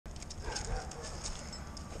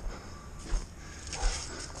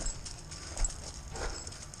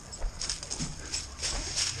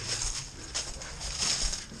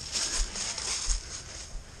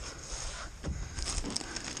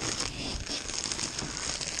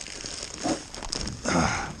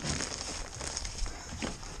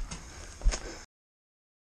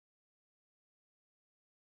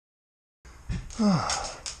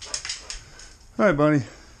Hi, Bunny.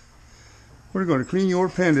 We're going to clean your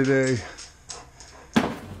pen today.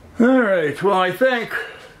 Alright, well I think,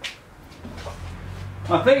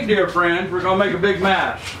 dear friend, we're going to make a big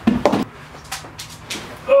mess.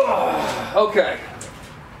 Okay.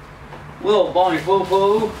 Little Bonnie FOO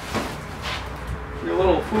POO. Your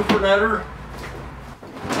little foofernetter.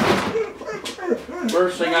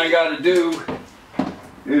 First thing I got to do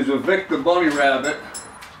is evict the bunny rabbit.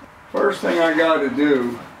 First thing I got to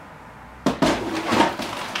do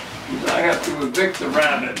is I have to evict the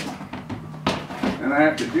rabbit. And I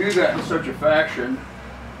have to do that in such a fashion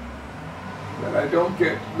that I don't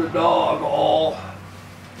get the dog all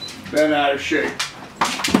bent out of shape.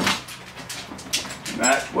 And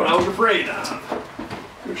that's what I was afraid of.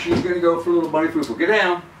 So she's going to go for little Bunny FOO POO. Get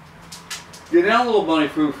down. Get down, little Bunny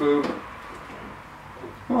FOO POO.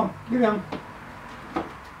 Come on, get down.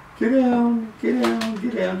 Get down, get down,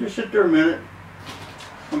 get down. Just sit there a minute.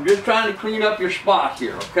 I'm just trying to clean up your spot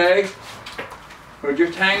here, okay? So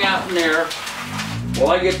just hang out in there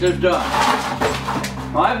while I get this done.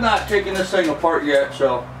 Now, I've not taken this thing apart yet,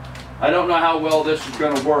 so I don't know how well this is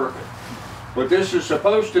going to work. But this is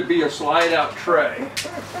supposed to be a slide-out tray.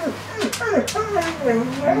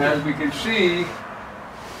 And as we can see,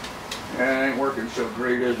 it ain't working so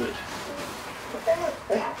great, is it?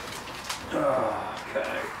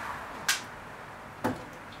 Okay.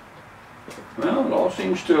 Well, it all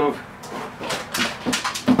seems to have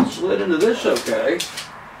slid into this okay.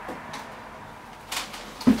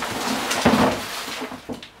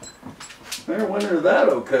 There, went into that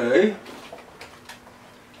okay.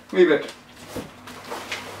 Leave it.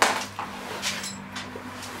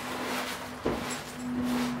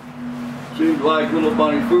 Seems like little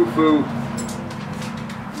Bunny FOO POO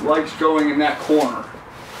likes going in that corner.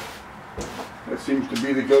 That seems to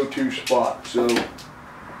be the go-to spot. So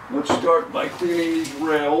let's start by cleaning these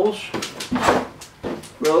rails.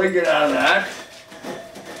 Well, they get out of that.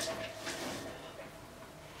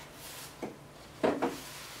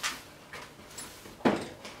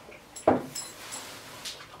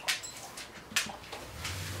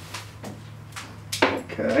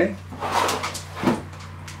 Okay.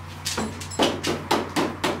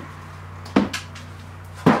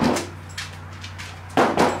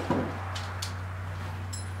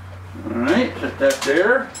 Alright, set that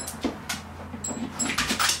there.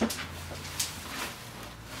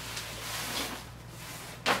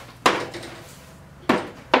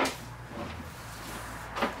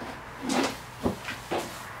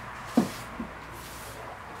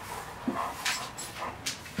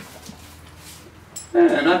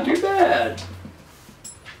 Not too bad.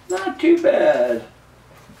 Not too bad.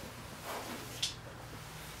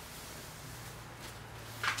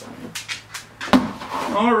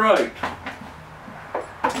 All right.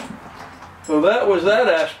 So that was that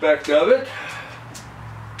aspect of it.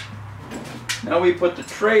 Now we put the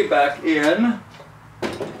tray back in.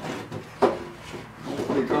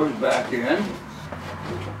 It goes back in.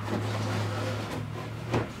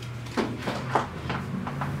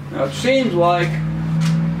 Now it seems like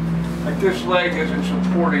this leg isn't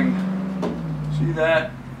supporting. See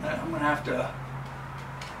that? I'm going to have to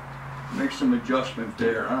make some adjustment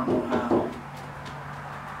there. I don't know how.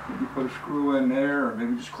 Maybe put a screw in there, or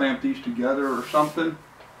maybe just clamp these together or something.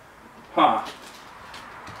 Huh.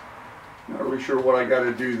 Not really sure what I got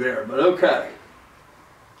to do there, but okay.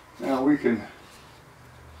 Now we can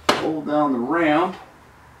hold down the ramp,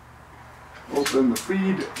 open the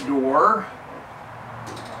feed door.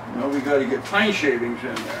 Now we got to get pine shavings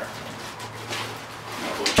in there.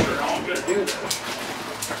 Not really sure how I'm going to do this.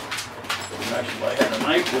 Actually, I had a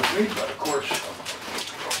knife with me, but of course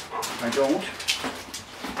I don't.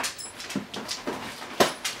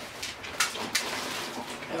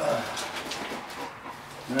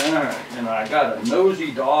 Alright, and I got a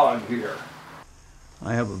nosy dog here.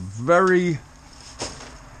 I have a very,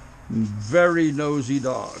 very nosy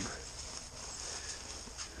dog.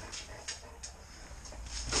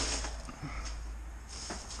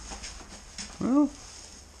 Well,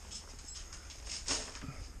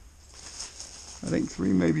 I think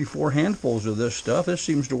 3, maybe 4 handfuls of this stuff. This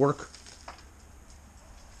seems to work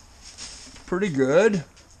pretty good.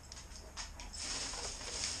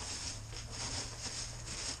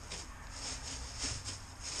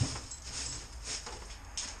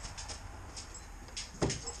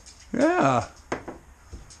 Yeah,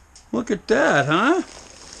 look at that, huh?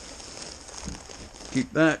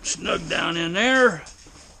 Keep that snug down in there.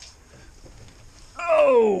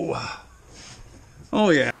 Oh! Oh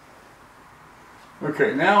yeah.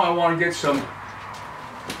 Okay, now I want to get some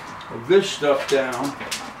of this stuff down.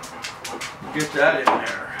 Get that in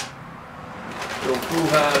there. So FOO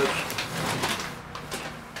has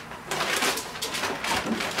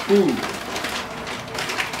food.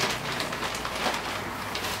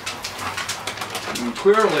 And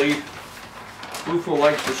clearly, FOO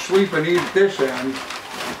likes to sleep and eat at this end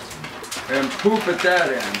and poop at that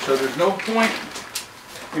end. So there's no point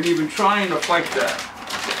in even trying to fight that.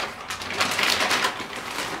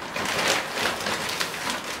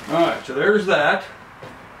 Alright, so there's that.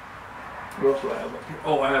 What else do I have up here?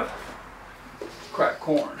 Oh, I have cracked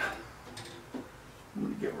corn. I'm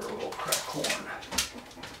going to give her a little cracked corn.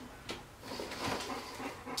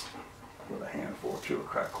 Put a handful or two of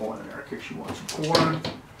cracked corn in there in case she wants some corn.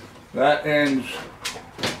 That ends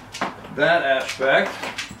that aspect.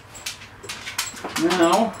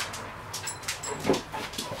 Now,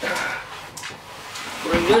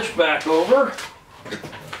 bring this back over.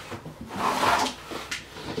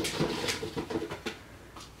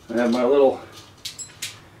 I have my little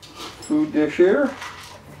food dish here.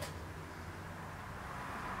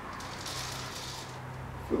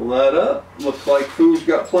 Fill that up. Looks like FOO's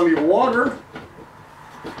got plenty of water.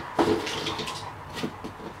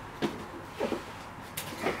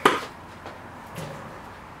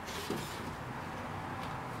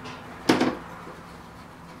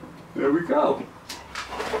 There we go.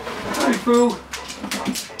 Hi, FOO.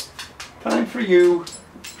 Time for you.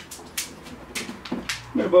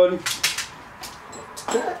 Hey, buddy.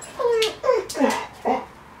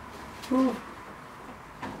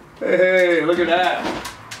 Hey, look at that.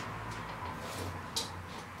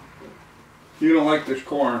 You don't like this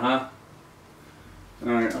corn, huh?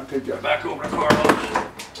 Alright, I'll take that back over to Carlos.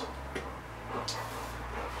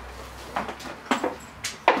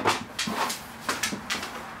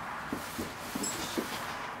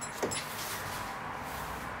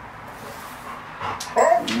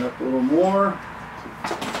 And up a little more.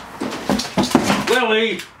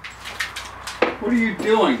 Lily! What are you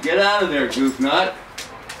doing? Get out of there, goof nut.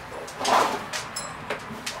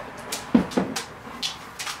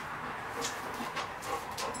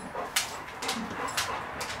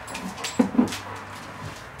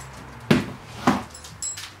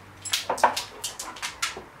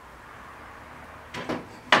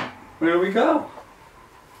 There we go.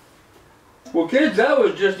 Well, kids, that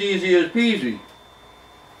was just easy as peasy.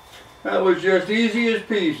 That was just easy as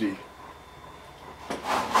peasy.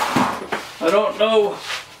 I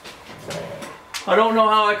don't know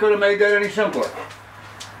how I could have made that any simpler.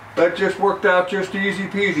 That just worked out just easy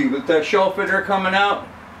peasy. With that shelf in there coming out,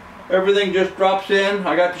 everything just drops in.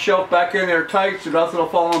 I got the shelf back in there tight so nothing will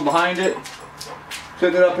fall in behind it.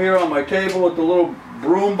 Set it up here on my table with the little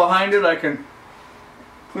broom behind it. I can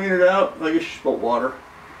clean it out. I guess she spilled water.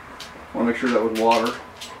 I want to make sure that was water.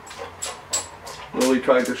 Lily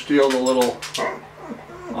tried to steal the little,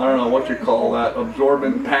 I don't know what you call that,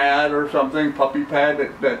 absorbent pad or something, puppy pad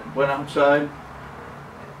that went outside.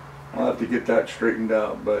 I'll have to get that straightened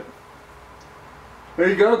out, but there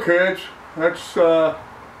you go, kids. That's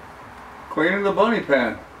cleaning the bunny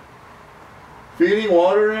pen. Feeding,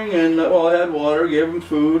 watering, and, well, I had water, gave them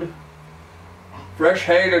food. Fresh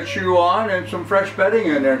hay to chew on and some fresh bedding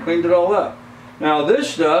in there, cleaned it all up. Now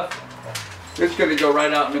this stuff, it's going to go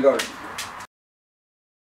right out in the garden.